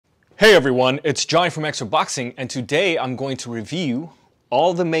Hey everyone, it's Johnny from Hykso Boxing, and today I'm going to review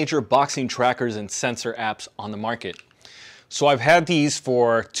all the major boxing trackers and sensor apps on the market. So I've had these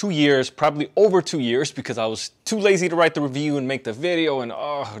for 2 years, probably over 2 years, because I was too lazy to write the review and make the video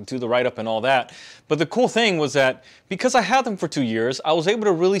and do the write-up and all that. But the cool thing was that because I had them for 2 years, I was able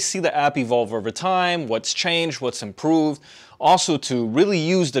to really see the app evolve over time, what's changed, what's improved. Also to really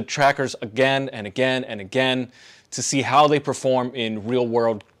use the trackers again and again and again to see how they perform in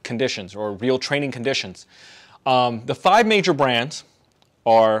real-world conditions or real training conditions. The 5 major brands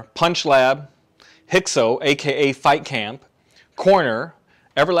are PunchLab, Hykso, aka FightCamp, Corner,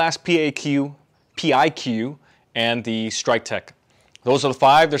 Everlast PIQ, and the StrikeTec. Those are the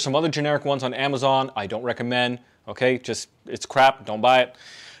 5. There's some other generic ones on Amazon I don't recommend. Okay, just it's crap, don't buy it.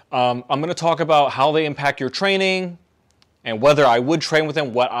 I'm going to talk about how they impact your training and whether I would train with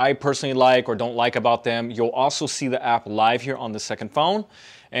them, what I personally like or don't like about them. You'll also see the app live here on the second phone.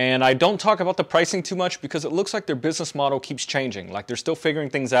 And I don't talk about the pricing too much because it looks like their business model keeps changing. Like they're still figuring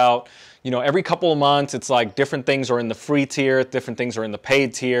things out. You know, every couple of months, it's like different things are in the free tier, different things are in the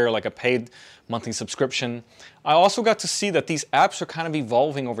paid tier, like a paid monthly subscription. I also got to see that these apps are kind of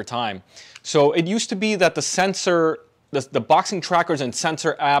evolving over time. So it used to be that the boxing trackers and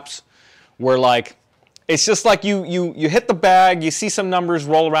sensor apps were like, it's just like you hit the bag, you see some numbers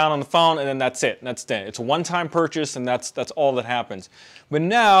roll around on the phone, and then that's it. That's it. It's a one-time purchase, and that's all that happens. But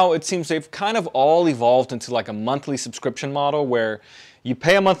now it seems they've kind of all evolved into like a monthly subscription model where you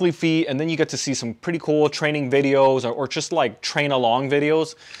pay a monthly fee, and then you get to see some pretty cool training videos or just like train-along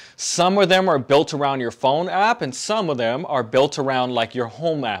videos. Some of them are built around your phone app, and some of them are built around like your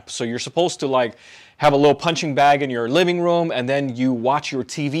home app. So you're supposed to like have a little punching bag in your living room, and then you watch your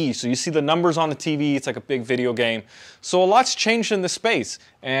TV. So you see the numbers on the TV, it's like a big video game. So a lot's changed in this space,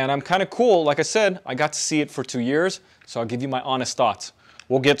 and I'm kind of cool. Like I said, I got to see it for 2 years, so I'll give you my honest thoughts.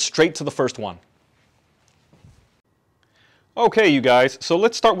 We'll get straight to the first one. Okay, you guys, so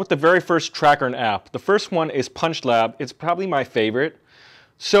let's start with the very first tracker and app. The first one is PunchLab. It's probably my favorite.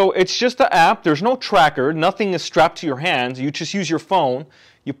 So it's just an app, there's no tracker, nothing is strapped to your hands, you just use your phone.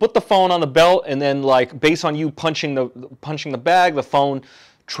 You put the phone on the belt, and then like based on you punching the bag, the phone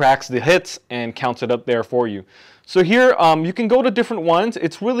tracks the hits and counts it up there for you. So here you can go to different ones.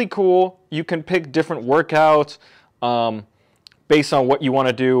 It's really cool. You can pick different workouts based on what you want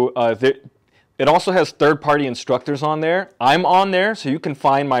to do. It also has third-party instructors on there. I'm on there, so you can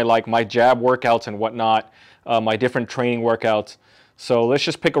find my jab workouts and whatnot, my different training workouts. So let's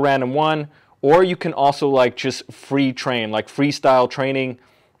just pick a random one, or you can also like just free train, like freestyle training.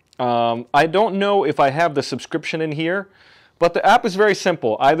 I don't know if I have the subscription in here, but the app is very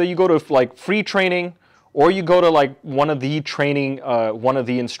simple. Either you go to like free training, or you go to like one of the training, one of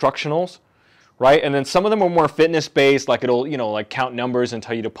the instructionals, right? And then some of them are more fitness based, like it'll like count numbers and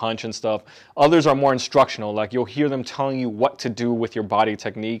tell you to punch and stuff. Others are more instructional, like you'll hear them telling you what to do with your body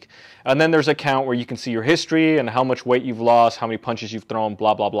technique. And then there's a count where you can see your history and how much weight you've lost, how many punches you've thrown,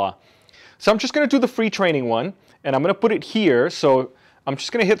 blah blah blah. So I'm just going to do the free training one, and I'm going to put it here. So I'm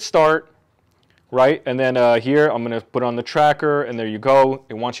just going to hit start, right? And then here I'm going to put on the tracker, and there you go.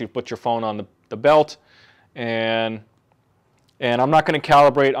 It wants you to put your phone on the belt, and I'm not going to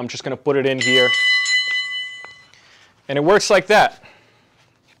calibrate. I'm just going to put it in here, and it works like that.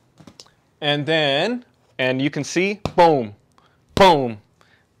 And you can see, boom, boom,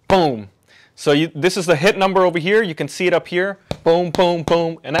 boom. So this is the hit number over here. You can see it up here, boom, boom,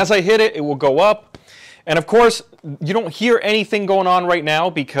 boom. And as I hit it, it will go up. And of course, you don't hear anything going on right now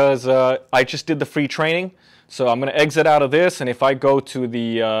because I just did the free training. So I'm going to exit out of this, and if I go to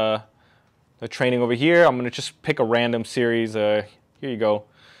the training over here, I'm going to just pick a random series. Here you go,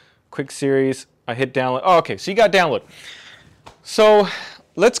 quick series. I hit download. Oh, okay, so you got download. So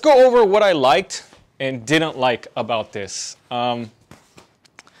let's go over what I liked and didn't like about this.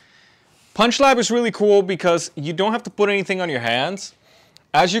 PunchLab is really cool because you don't have to put anything on your hands.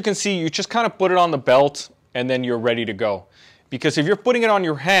 As you can see, you just kind of put it on the belt and then you're ready to go. Because if you're putting it on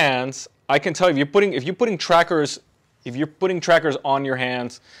your hands, I can tell you, if you're putting trackers on your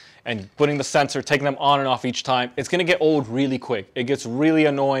hands and putting the sensor, taking them on and off each time, it's going to get old really quick. It gets really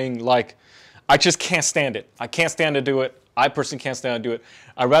annoying. Like, I just can't stand it. I can't stand to do it. I personally can't stand to do it.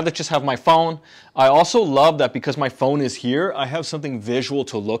 I'd rather just have my phone. I also love that because my phone is here, I have something visual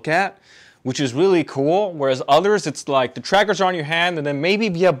to look at, which is really cool. Whereas others, it's like the trackers are on your hand, and then maybe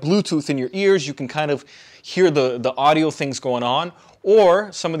if you have Bluetooth in your ears, you can kind of hear the audio things going on.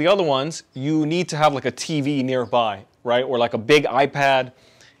 Or some of the other ones, you need to have like a TV nearby, right? Or like a big iPad,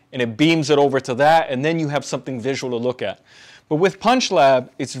 and it beams it over to that, and then you have something visual to look at. But with PunchLab,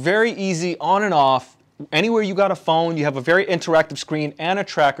 it's very easy on and off, anywhere you got a phone, you have a very interactive screen and a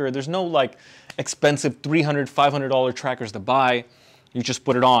tracker. There's no like expensive $300, $500 trackers to buy. You just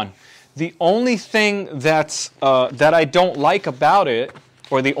put it on. The only thing that I don't like about it,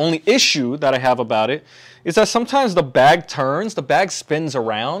 or the only issue that I have about it, is that sometimes the bag turns, the bag spins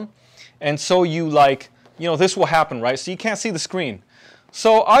around, and so you like, you know, this will happen, right? So you can't see the screen.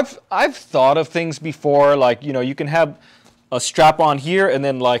 So I've thought of things before, like, you know, you can have a strap on here, and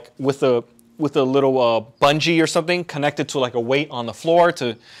then like with a little bungee or something connected to like a weight on the floor,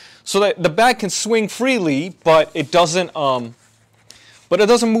 so that the bag can swing freely, but it doesn't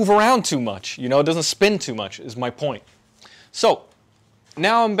move around too much. You know, it doesn't spin too much, is my point. So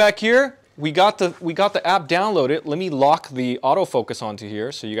now I'm back here. We got the app downloaded. Let me lock the autofocus onto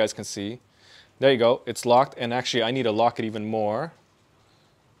here so you guys can see. There you go. It's locked, and actually I need to lock it even more.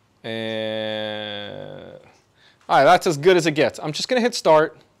 And all right, that's as good as it gets. I'm just gonna hit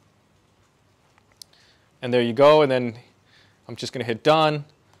start, and there you go. And then I'm just gonna hit done,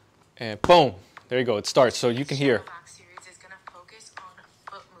 and boom, there you go. It starts, so you can hear. Series is gonna focus on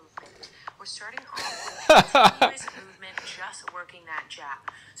foot movement. We're starting off with continuous movement, just working that jab.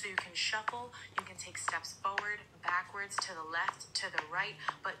 So you can shuffle, you can take steps forward, backwards, to the left, to the right,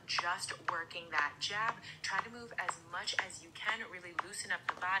 but just working that jab. Try to move as much as you can, really loosen up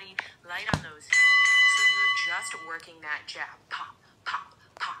the body, light on those feet. So you're just working that jab. Pop, pop,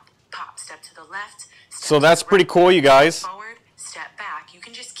 pop, pop. Step to the left. So that's pretty cool, you guys. Forward, step back. You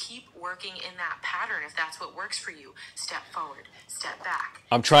can just keep working in that pattern if that's what works for you. Step forward, step back.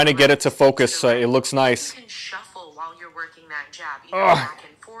 I'm trying to get it to focus so it looks nice. You can shuffle while you're working that jab. Either back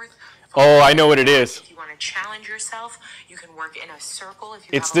and forth. Oh, I know what it is. If you want to challenge yourself, you can work in a circle. If you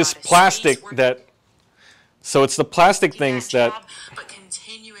it's have this plastic that. So it's the plastic things that. But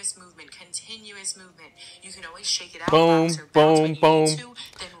continuous movement, continuous movement. You can always shake it out. Boom, boom, boom.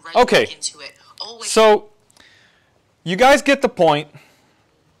 Okay. So you guys get the point.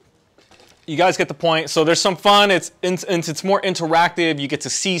 You guys get the point. So there's some fun. It's more interactive. You get to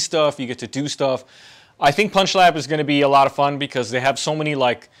see stuff. You get to do stuff. I think PunchLab is going to be a lot of fun because they have so many,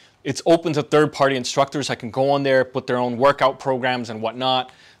 like, it's open to third-party instructors that can go on there, put their own workout programs and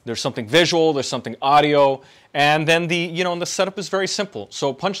whatnot. There's something visual, there's something audio, and then the setup is very simple.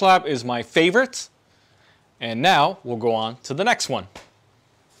 So PunchLab is my favorite, and now we'll go on to the next one.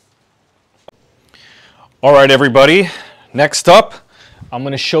 All right, everybody. Next up, I'm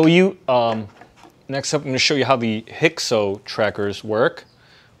going to show you. I'm going to show you how the Hykso trackers work.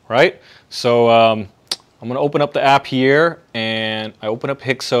 Right. So I'm going to open up the app here, and I open up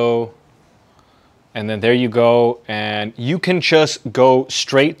Hykso, and then there you go, and you can just go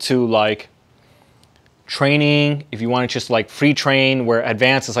straight to like training if you want to just like free train, where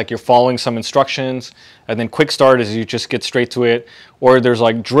advanced is like you're following some instructions, and then quick start is you just get straight to it, or there's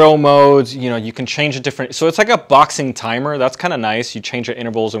like drill modes, you know, you can change a different, so it's like a boxing timer. That's kind of nice. You change your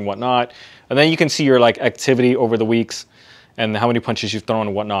intervals and whatnot, and then you can see your like activity over the weeks and how many punches you've thrown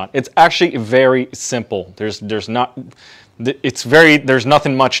and whatnot. It's actually very simple. There's nothing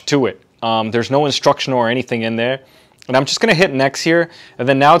much to it. There's no instruction or anything in there. And I'm just gonna hit next here, and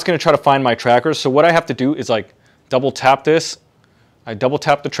then now it's gonna try to find my trackers. So what I have to do is like double tap this. I double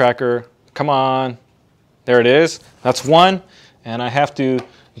tap the tracker. Come on, there it is. That's one. And I have to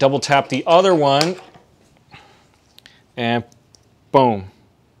double tap the other one, and boom.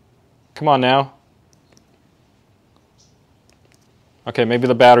 Come on now. Okay, maybe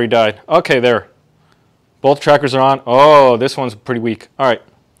the battery died. Okay, there. Both trackers are on. Oh, this one's pretty weak. All right.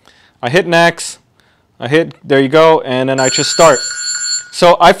 I hit next. I hit, there you go, and then I just start.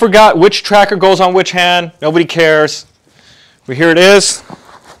 So I forgot which tracker goes on which hand. Nobody cares. But here it is.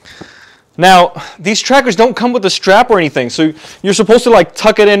 Now, these trackers don't come with a strap or anything, so you're supposed to like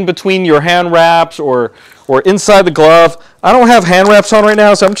tuck it in between your hand wraps or inside the glove. I don't have hand wraps on right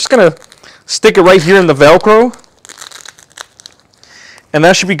now, so I'm just going to stick it right here in the Velcro. And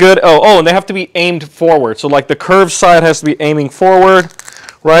that should be good. Oh, and they have to be aimed forward. So like the curved side has to be aiming forward,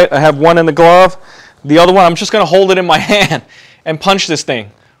 right? I have one in the glove. The other one, I'm just going to hold it in my hand and punch this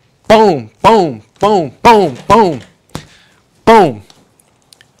thing. Boom, boom, boom, boom, boom, boom,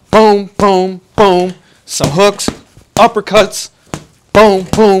 boom, boom, boom. Some hooks, uppercuts, boom,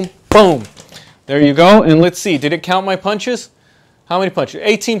 boom, boom. There you go. And let's see, did it count my punches? How many punches?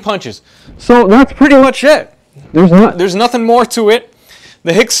 18 punches. So that's pretty much it. There's nothing more to it.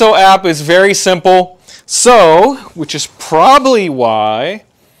 The Hykso app is very simple, which is probably why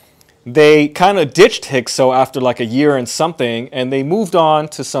they kind of ditched Hykso after like a year and something, and they moved on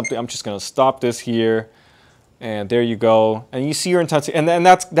to something. I'm just going to stop this here, and there you go. And you see your intensity, and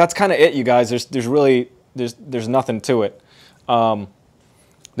that's kind of it, you guys. There's nothing to it.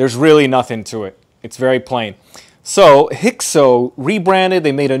 There's really nothing to it. It's very plain. So Hykso rebranded,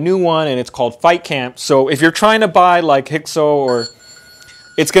 they made a new one, and it's called FightCamp. So if you're trying to buy like Hykso, or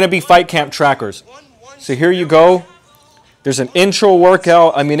it's going to be FightCamp trackers. So here you go. There's an intro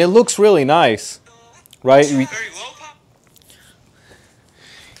workout. I mean, it looks really nice, right?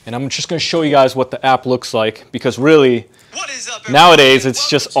 And I'm just going to show you guys what the app looks like, because really, nowadays, it's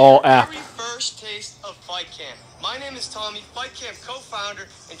just all app. First taste of FightCamp. My name is Tommy, FightCamp co-founder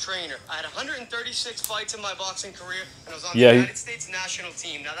and trainer. I had 136 fights in my boxing career, and I was on the United States national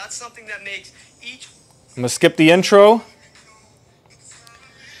team. Now that's something that makes each... I'm going to skip the intro.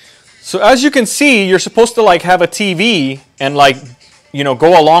 So as you can see, you're supposed to like have a TV and like, you know,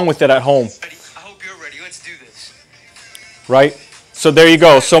 go along with it at home. I hope you're ready. Let's do this. Right? So there you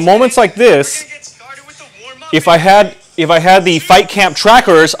go. So moments like this, if I had the FightCamp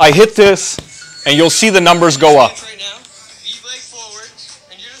trackers, I hit this and you'll see the numbers go up.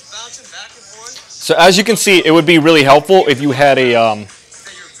 So as you can see, it would be really helpful if you had a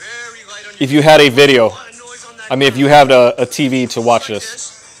video. I mean, if you have a TV to watch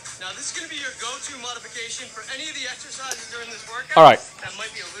this. All right.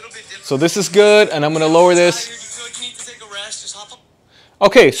 So this is good, and I'm going to lower this.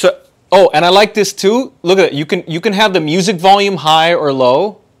 Okay, so and I like this too. Look at it. You can have the music volume high or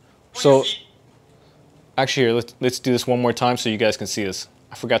low. So actually, here, let's do this one more time so you guys can see this.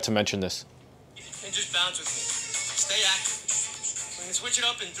 I forgot to mention this. And just bounce with me. Stay active. We're going to switch it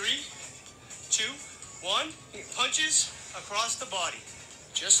up in 3, 2, 1. Punches across the body,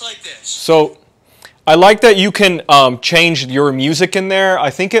 just like this. So I like that you can change your music in there.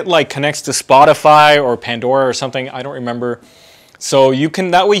 I think it like connects to Spotify or Pandora or something. I don't remember. So you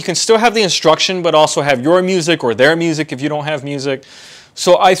can, that way you can still have the instruction, but also have your music or their music if you don't have music.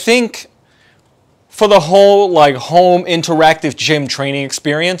 So I think for the whole like home interactive gym training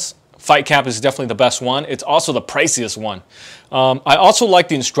experience, FightCamp is definitely the best one. It's also the priciest one. I also like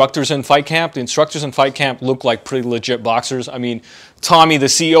the instructors in FightCamp. The instructors in FightCamp look like pretty legit boxers. I mean, Tommy, the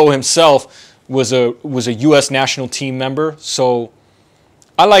CEO himself, was a U.S. national team member, so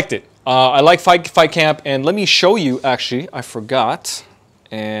I liked it. I like FightCamp, and let me show you. Actually, I forgot.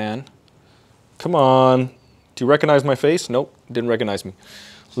 And come on, do you recognize my face? Nope, didn't recognize me.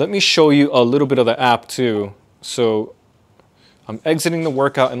 Let me show you a little bit of the app too. So I'm exiting the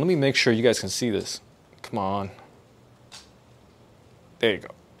workout, and let me make sure you guys can see this. Come on. There you go.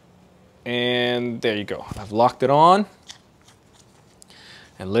 And there you go. I've locked it on.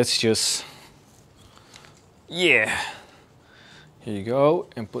 And let's just, yeah. Here you go.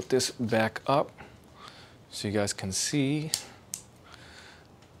 And put this back up so you guys can see.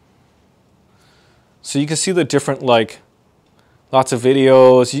 So you can see the different, like, lots of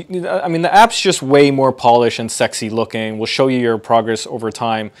videos. I mean, the app's just way more polished and sexy looking. We'll show you your progress over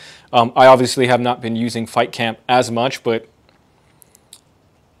time. I obviously have not been using FightCamp as much, but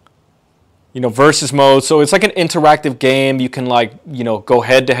you know, versus mode. So it's like an interactive game. You can like, you know, go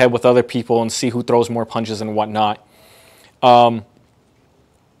head to head with other people and see who throws more punches and whatnot.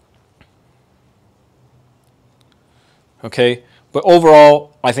 Okay, but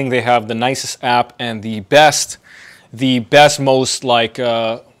overall, I think they have the nicest app and the best, most like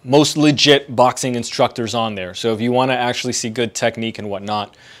most legit boxing instructors on there. So if you want to actually see good technique and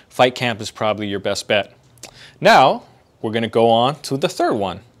whatnot, FightCamp is probably your best bet. Now we're going to go on to the third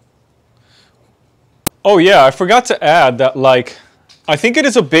one. Oh yeah, I forgot to add that, like, I think it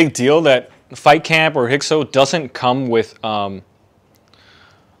is a big deal that FightCamp or Hykso doesn't come with,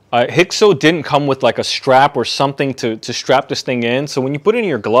 Hykso didn't come with like a strap or something to strap this thing in. So when you put it in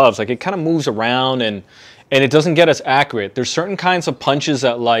your gloves, like it kind of moves around and it doesn't get as accurate. There's certain kinds of punches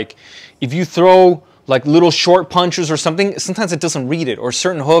that, like, if you throw like little short punches or something, sometimes it doesn't read it, or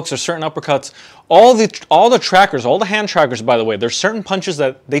certain hooks or certain uppercuts. All the trackers, all the hand trackers, by the way, there's certain punches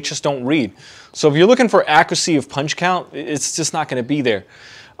that they just don't read. So if you're looking for accuracy of punch count, it's just not going to be there.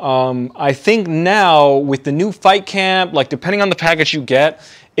 I think now with the new FightCamp, like depending on the package you get,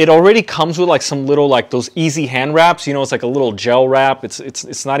 it already comes with like some little, like those easy hand wraps. You know, it's like a little gel wrap.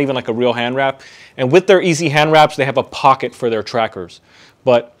 It's not even like a real hand wrap. And with their easy hand wraps, they have a pocket for their trackers.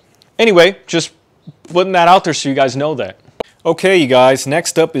 But anyway, just putting that out there so you guys know that. Okay, you guys,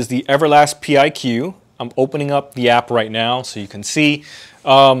 next up is the Everlast PIQ. I'm opening up the app right now so you can see.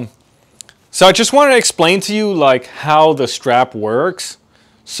 So I just wanted to explain to you like how the strap works.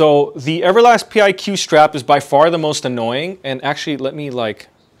 So the Everlast PIQ strap is by far the most annoying. And actually, let me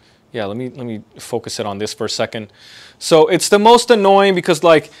focus it on this for a second. So it's the most annoying because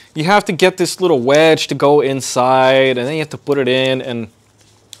like you have to get this little wedge to go inside, and then you have to put it in,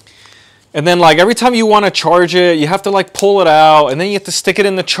 and then like every time you want to charge it, you have to like pull it out, and then you have to stick it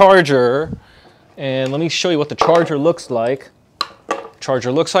in the charger. And let me show you what the charger looks like.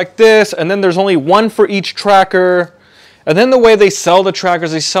 Charger looks like this, and then there's only one for each tracker. And then the way they sell the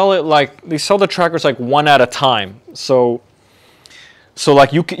trackers, they sell the trackers like one at a time. So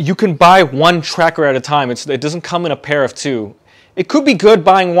like you can buy one tracker at a time. It doesn't come in a pair of two. It could be good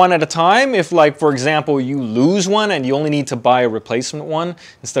buying one at a time if, like, for example, you lose one and you only need to buy a replacement one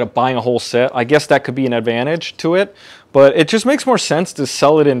instead of buying a whole set. I guess that could be an advantage to it, but it just makes more sense to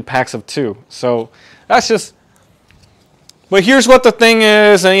sell it in packs of two. So that's just... But here's what the thing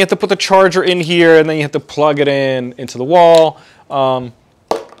is, and you have to put the charger in here, and then you have to plug it into the wall.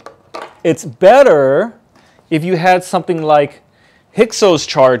 It's better if you had something like Hykso's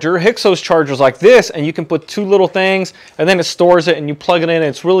charger. Hykso's charger is like this, and you can put two little things, and then it stores it, and you plug it in. And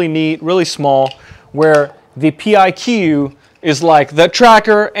it's really neat, really small, where the PIQ is like the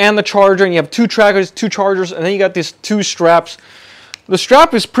tracker and the charger, and you have two trackers, two chargers, and then you got these two straps. The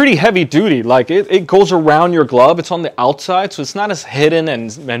strap is pretty heavy duty. Like it goes around your glove. It's on the outside, so it's not as hidden and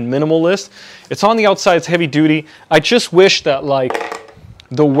minimalist. It's on the outside. It's heavy duty. I just wish that, like,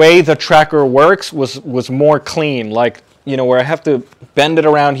 the way the tracker works was more clean. Like, you know, where I have to bend it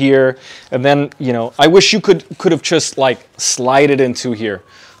around here, and then, you know, I wish you could have just like slide it into here.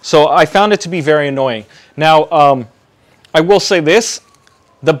 So I found it to be very annoying. Now, I will say this.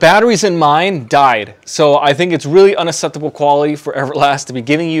 The batteries in mine died, so I think it's really unacceptable quality for Everlast to be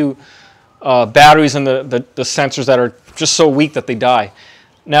giving you batteries in the sensors that are just so weak that they die.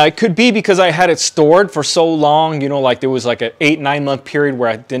 Now, it could be because I had it stored for so long, you know, like there was like an 8-9 month period where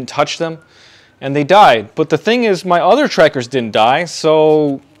I didn't touch them, and they died. But the thing is, my other trackers didn't die,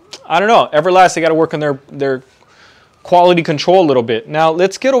 so I don't know. Everlast, they got to work on their quality control a little bit. Now,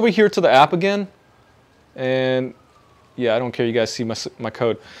 let's get over here to the app again, and... yeah, I don't care. You guys see my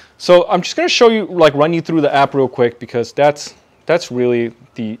code. So I'm just going to show you, like, run you through the app real quick, because that's really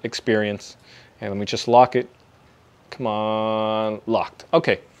the experience. And let me just lock it. Come on, locked.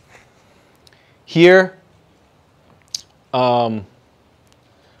 Okay. Here,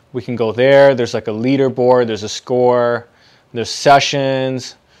 we can go there. There's like a leaderboard. There's a score. There's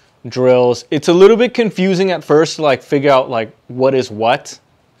sessions, drills. It's a little bit confusing at first to, like, figure out, like, what is what.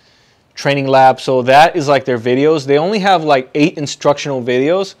 Training lab, so that is like their videos. They only have like 8 instructional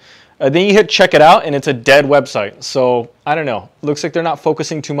videos. Then you hit check it out, and it's a dead website. So I don't know. Looks like they're not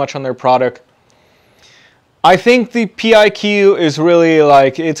focusing too much on their product. I think the PIQ is really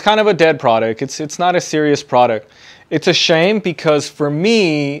like, it's kind of a dead product. It's not a serious product. It's a shame, because for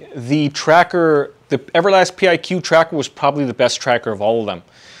me, the tracker, the Everlast PIQ tracker was probably the best tracker of all of them.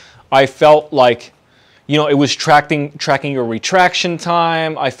 I felt like, you know, it was tracking your retraction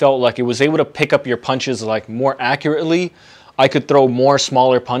time. I felt like it was able to pick up your punches like more accurately. I could throw more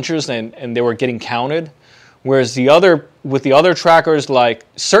smaller punches, and they were getting counted. Whereas with the other trackers, like,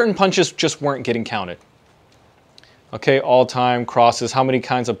 certain punches just weren't getting counted. Okay, all time, crosses, how many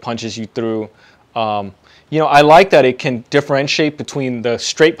kinds of punches you threw. You know, I like that it can differentiate between the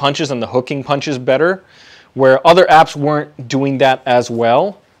straight punches and the hooking punches better, where other apps weren't doing that as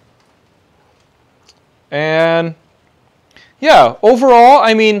well. And yeah, overall,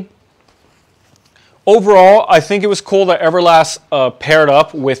 I mean, I think it was cool that Everlast paired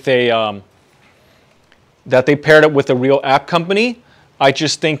up with a real app company. I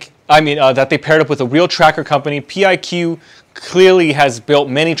just think, I mean, that they paired up with a real tracker company. PIQ clearly has built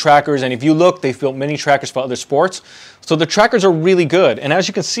many trackers, and if you look, they've built many trackers for other sports. So the trackers are really good. And as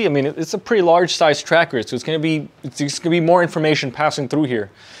you can see, I mean, it's a pretty large size tracker, so it's going to be more information passing through here.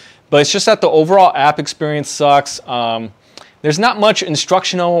 But it's just that the overall app experience sucks. There's not much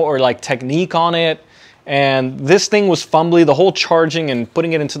instructional or like technique on it. And this thing was fumbly. The whole charging and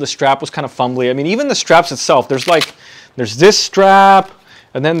putting it into the strap was kind of fumbly. I mean, even the straps itself, there's this strap,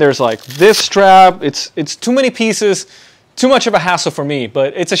 and then there's like this strap. It's too many pieces, too much of a hassle for me,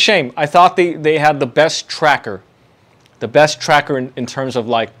 but it's a shame. I thought they had the best tracker in terms of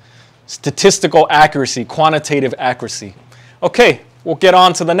like statistical accuracy, quantitative accuracy. Okay. We'll get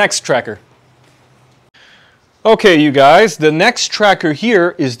on to the next tracker. Okay, you guys, the next tracker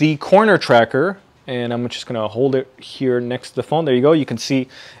here is the corner tracker, and I'm just gonna hold it here next to the phone. There you go, you can see.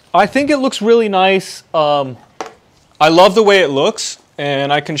 I think it looks really nice. I love the way it looks,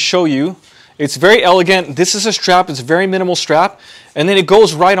 and I can show you. It's very elegant. This is a strap, it's a very minimal strap, and then it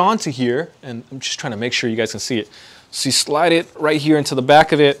goes right onto here, and I'm just trying to make sure you guys can see it. So you slide it right here into the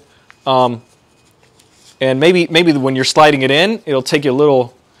back of it. And maybe when you're sliding it in, it'll take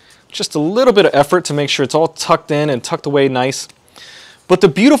you just a little bit of effort to make sure it's all tucked in and tucked away nice. But the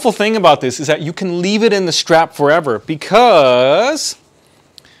beautiful thing about this is that you can leave it in the strap forever, because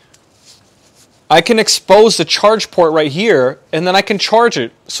I can expose the charge port right here, and then I can charge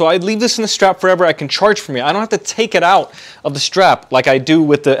it. So I leave this in the strap forever. I can charge from here. I don't have to take it out of the strap like I do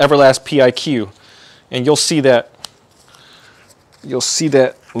with the Everlast PIQ. And you'll see that. You'll see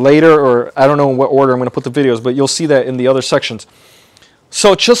that later, or I don't know in what order I'm going to put the videos, but you'll see that in the other sections.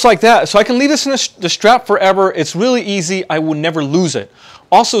 So just like that. So I can leave this in the strap forever. It's really easy. I will never lose it.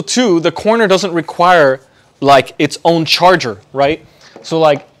 Also, too, the corner doesn't require like its own charger, right? So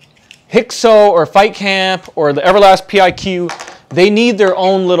like Hykso or FightCamp or the Everlast PIQ, they need their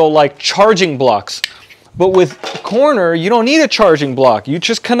own little like charging blocks. But with corner, you don't need a charging block. You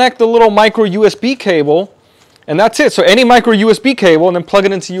just connect the little micro USB cable, and that's it. So any micro USB cable, and then plug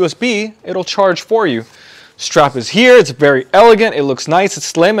it into USB, it'll charge for you. Strap is here. It's very elegant. It looks nice. It's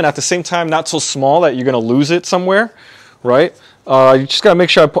slim, and at the same time, not so small that you're going to lose it somewhere, right? You just got to make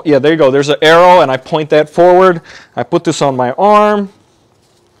sure yeah, there you go. There's an arrow, and I point that forward. I put this on my arm,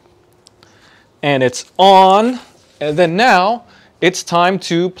 and it's on. And then now, it's time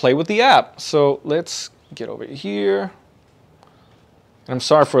to play with the app. So let's get over here. And I'm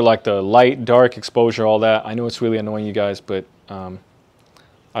sorry for like the light, dark exposure, all that. I know it's really annoying you guys, but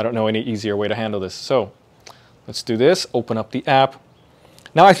I don't know any easier way to handle this. So let's do this. Open up the app.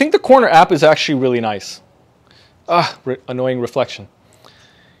 Now, I think the corner app is actually really nice. Annoying reflection.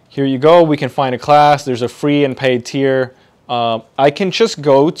 Here you go. We can find a class. There's a free and paid tier. I can just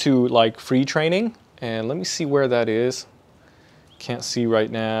go to like free training, and let me see where that is. Can't see right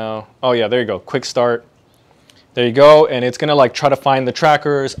now. Oh yeah, there you go. Quick start. There you go. And it's gonna like try to find the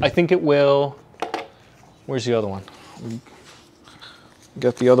trackers. I think it will. Where's the other one?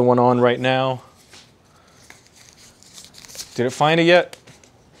 Got the other one on right now. Did it find it yet?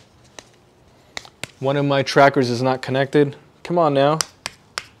 One of my trackers is not connected. Come on now.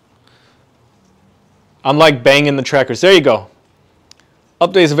 I'm like banging the trackers. There you go.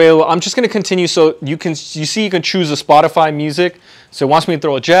 Updates available. I'm just going to continue so you see you can choose a Spotify music. So it wants me to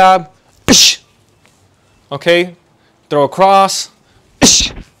throw a jab. Okay. Throw across.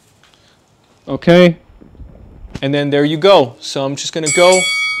 Okay. And then there you go. So I'm just going to go.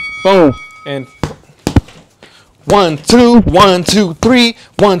 Boom. And 1, 2, 1, 2, 3,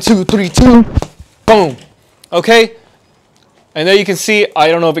 1, 2, 3, 2. Boom. Okay. And there you can see, I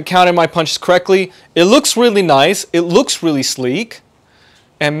don't know if it counted my punches correctly. It looks really nice. It looks really sleek.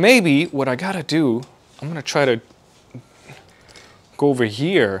 And maybe what I gotta do, I'm gonna try to go over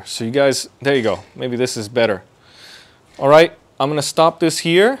here. So you guys, there you go. Maybe this is better. All right, I'm gonna stop this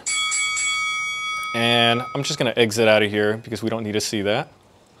here. And I'm just gonna exit out of here because we don't need to see that.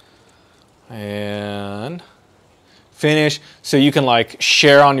 And finish. So you can like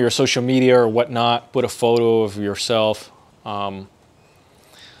share on your social media or whatnot, put a photo of yourself.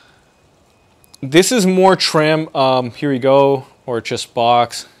 This is more trim. Here you go, or just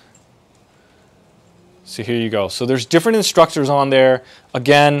box. So here you go. So there's different instructors on there.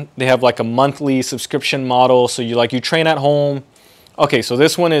 Again, they have like a monthly subscription model. So you train at home. Okay, so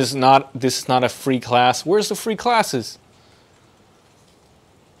this one is not. This is not a free class. Where's the free classes?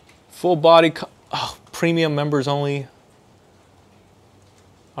 Full body. Premium members only.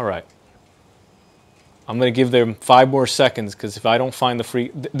 All right. I'm going to give them 5 more seconds because if I don't find the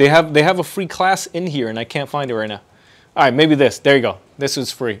free, they have a free class in here and I can't find it right now. All right, maybe this. There you go. This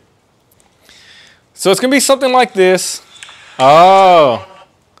is free. So it's going to be something like this. Oh.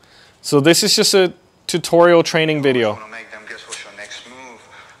 So this is just a tutorial training video.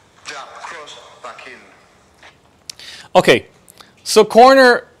 Okay. So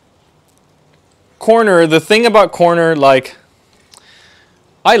corner, the thing about corner, like,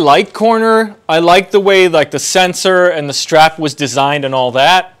 I like corner. I like the way like the sensor and the strap was designed and all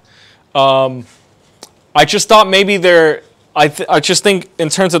that. I just thought maybe I just think in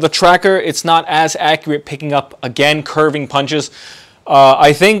terms of the tracker, it's not as accurate picking up, again, curving punches.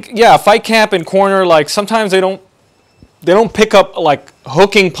 I think, yeah, FightCamp and corner, like sometimes they don't pick up like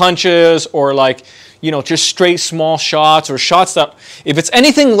hooking punches or like, you know, just straight small shots or shots that, if it's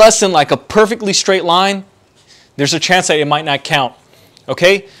anything less than like a perfectly straight line, there's a chance that it might not count.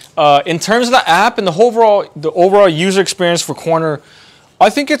 Okay, in terms of the app and the overall user experience for corner, I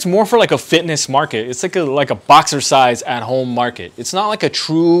think it's more for like a fitness market. It's like a boxer size at home market. It's not like a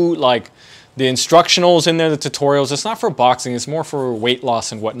true like the instructionals in there, the tutorials. It's not for boxing. It's more for weight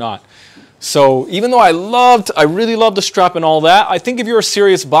loss and whatnot. So even though I really loved the strap and all that, I think if you're a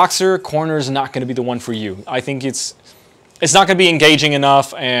serious boxer, corner is not going to be the one for you. I think it's not going to be engaging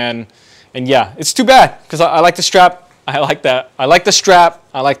enough, and yeah, it's too bad because I like the strap. I like that. I like the strap.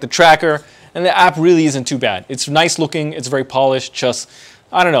 I like the tracker. And the app really isn't too bad. It's nice looking. It's very polished. Just,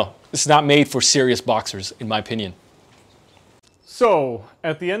 I don't know. It's not made for serious boxers, in my opinion. So,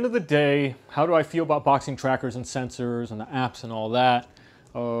 at the end of the day, how do I feel about boxing trackers and sensors and the apps and all that?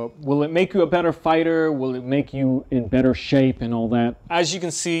 Will it make you a better fighter? Will it make you in better shape and all that? As you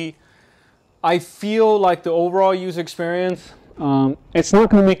can see, I feel like the overall user experience, it's not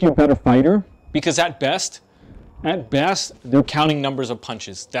going to make you a better fighter, because at best, they're counting numbers of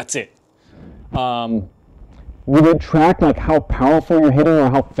punches. That's it. Will it track like how powerful you're hitting or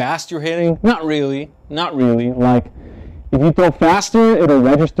how fast you're hitting? Not really. Not really. Like, if you throw faster, it'll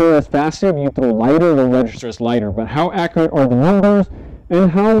register as faster. If you throw lighter, it'll register as lighter. But how accurate are the numbers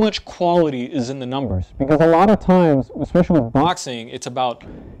and how much quality is in the numbers? Because a lot of times, especially with boxing, it's about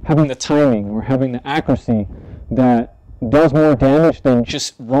having the timing or having the accuracy that does more damage than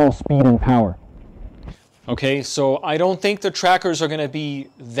just raw speed and power. Okay, so I don't think the trackers are going to be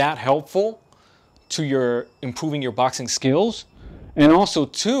that helpful to your improving your boxing skills. And also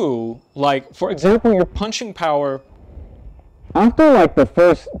too, like, for example, your punching power, after like the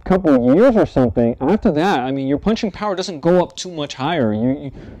first couple of years or something, after that, I mean, your punching power doesn't go up too much higher.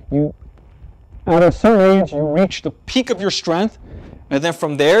 You at a certain age, you reach the peak of your strength, and then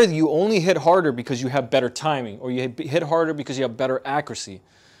from there, you only hit harder because you have better timing, or you hit harder because you have better accuracy.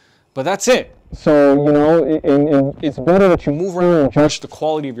 But that's it. So, you know, it's better that you move around and judge the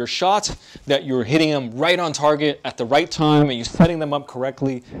quality of your shots, that you're hitting them right on target at the right time, and you're setting them up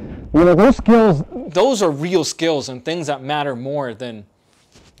correctly. You know, those skills, those are real skills and things that matter more than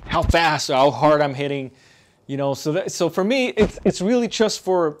how fast or how hard I'm hitting. You know, so for me, it's really just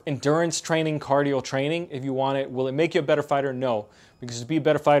for endurance training, cardio training, if you want it. Will it make you a better fighter? No. Because to be a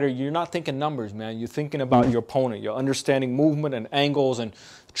better fighter, you're not thinking numbers, man. You're thinking about your opponent. You're understanding movement and angles and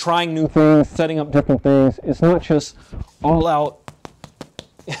trying new things, setting up different things. It's not just all out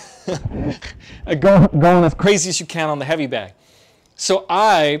going as crazy as you can on the heavy bag. So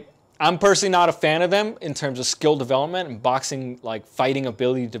I'm personally not a fan of them in terms of skill development and boxing, like fighting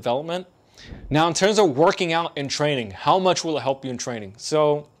ability development. Now, in terms of working out and training, how much will it help you in training?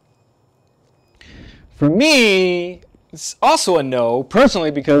 So for me, it's also a no,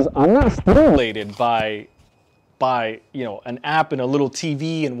 personally, because I'm not stimulated by you know, an app and a little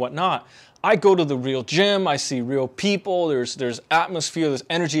TV and whatnot. I go to the real gym, I see real people, there's atmosphere, there's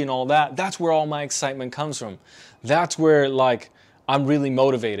energy and all that. That's where all my excitement comes from. That's where, like, I'm really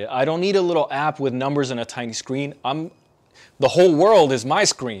motivated. I don't need a little app with numbers and a tiny screen. The whole world is my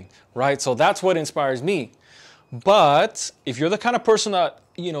screen, right? So that's what inspires me. But if you're the kind of person that,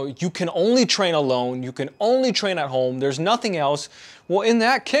 you know, you can only train alone, you can only train at home, there's nothing else, well, in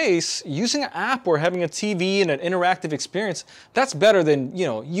that case, using an app or having a TV and an interactive experience, that's better than, you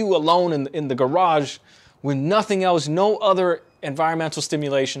know, you alone in the garage with nothing else, no other environmental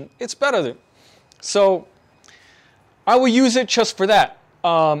stimulation. It's better than. So I will use it just for that.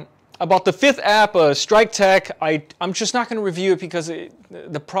 About the fifth app, StrikeTec, I'm just not going to review it because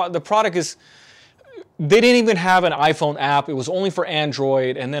the product is, they didn't even have an iPhone app. It was only for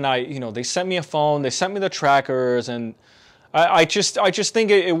Android. And then they sent me a phone, they sent me the trackers, and I just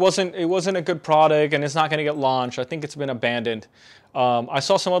think it wasn't a good product, and it's not going to get launched. I think it's been abandoned. I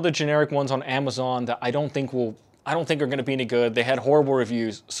saw some other generic ones on Amazon that I don't think are going to be any good. They had horrible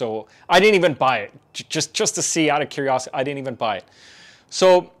reviews, so I didn't even buy it. Just to see, out of curiosity, I didn't even buy it.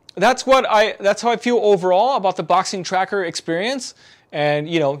 So that's how I feel overall about the boxing tracker experience. And,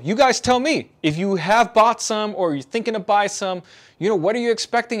 you know, you guys tell me if you have bought some or you're thinking to buy some, you know, what are you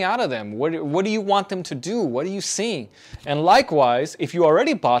expecting out of them? What do you want them to do? What are you seeing? And likewise, if you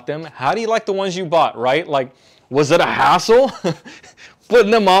already bought them, how do you like the ones you bought, right? Like, was it a hassle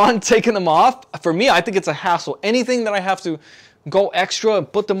putting them on, taking them off? For me, I think it's a hassle. Anything that I have to go extra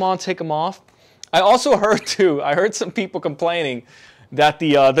and put them on, take them off. I also heard too, I heard some people complaining that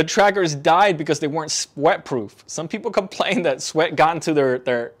the trackers died because they weren't sweat-proof. Some people complained that sweat got into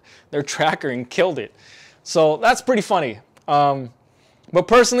their tracker and killed it. So that's pretty funny. But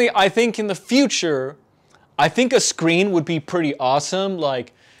personally, I think in the future, I think a screen would be pretty awesome.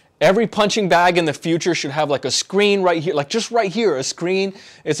 Like, every punching bag in the future should have like a screen right here, like just right here, a screen.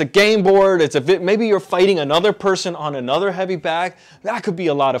 It's a game board. Maybe you're fighting another person on another heavy bag. That could be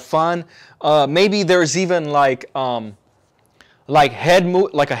a lot of fun. Maybe there's even like a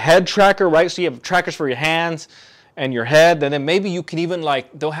head tracker, right? So you have trackers for your hands and your head, and then maybe you can even,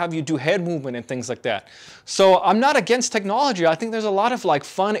 like, they'll have you do head movement and things like that. So I'm not against technology. I think there's a lot of like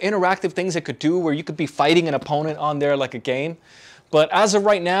fun interactive things it could do where you could be fighting an opponent on there like a game. But as of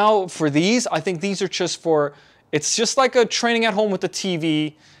right now, for these, I think these are just for, it's just like a training at home with the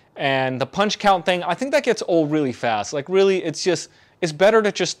TV and the punch count thing. I think that gets old really fast. Like, really, it's better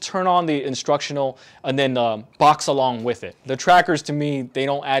to just turn on the instructional and then box along with it. The trackers, to me, they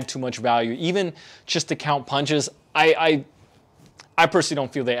don't add too much value. Even just to count punches, I I personally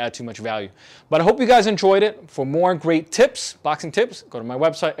don't feel they add too much value. But I hope you guys enjoyed it. For more great tips, boxing tips, go to my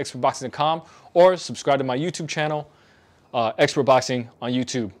website, expertboxing.com, or subscribe to my YouTube channel, Expert Boxing on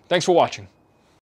YouTube. Thanks for watching.